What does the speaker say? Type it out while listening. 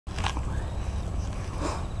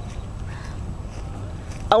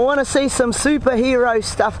I want to see some superhero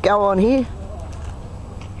stuff go on here.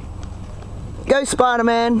 Go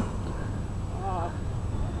Spider-Man.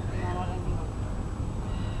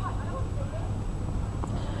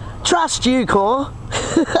 Trust you, Cor.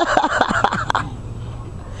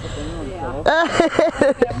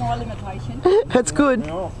 My limitation. That's good.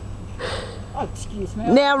 Oh, excuse me.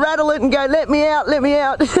 Now rattle it and go, let me out, let me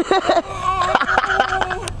out.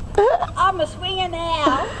 I'm a swinger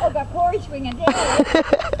now. I've got Corey swinging down.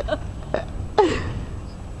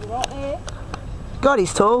 You right there? God,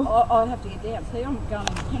 he's tall. I have to get down. See, I'm going on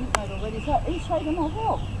the penetrate already. So he's shaking my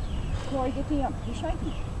help. Corey, get down. He's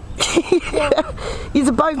shaking.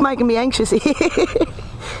 You're both making me anxious here.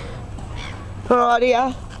 Alright,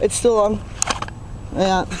 here. It's still on.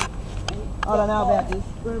 Yeah. I don't know about this.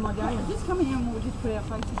 Where am I going? Just come in and we'll just put our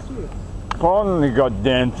faces through. On the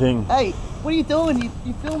goddamn thing. Hey, what are you doing?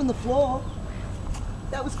 You're filming the floor.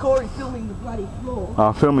 That was Corey filming the bloody floor.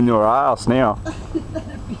 I'm filming your ass now.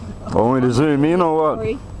 Want me to zoom in or what?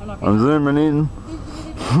 Sorry, I'm zooming in.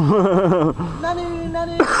 Nanu.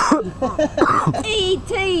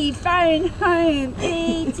 E.T. phone home.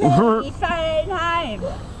 E.T. phone home.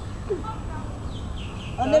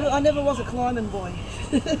 I never was a climbing boy.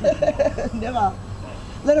 Never.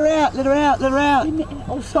 Let her out.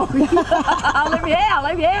 Oh, sorry. Let me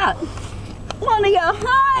out. Want to go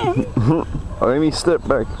home. Let me step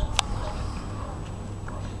back.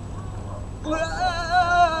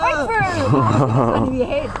 Right through. Under your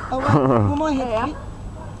head. Oh, wait. Will my head hit?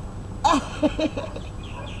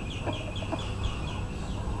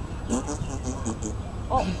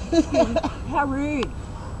 Oh, how rude.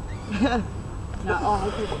 No,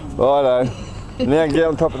 Righto. Now get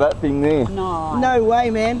on top of that thing there. No. No way,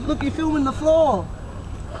 man. Look, you're filming the floor.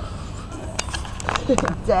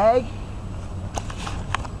 Dag.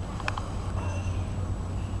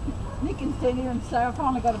 Nick can stand here and say, I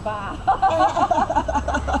finally got a bar.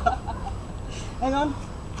 Hang on.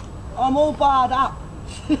 I'm all barred up.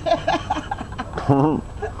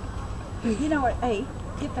 You know what, hey,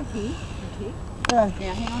 get back here. Yeah.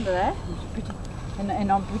 Now hang on to that.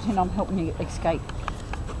 And I'm pretend I'm helping you escape.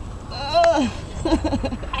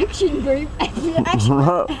 Action group. Action.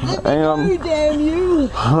 Hang on. Oh, damn you.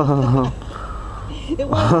 It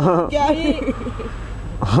won't go. Yeah,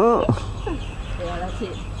 that's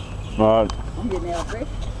it. Right. I'm getting out of breath.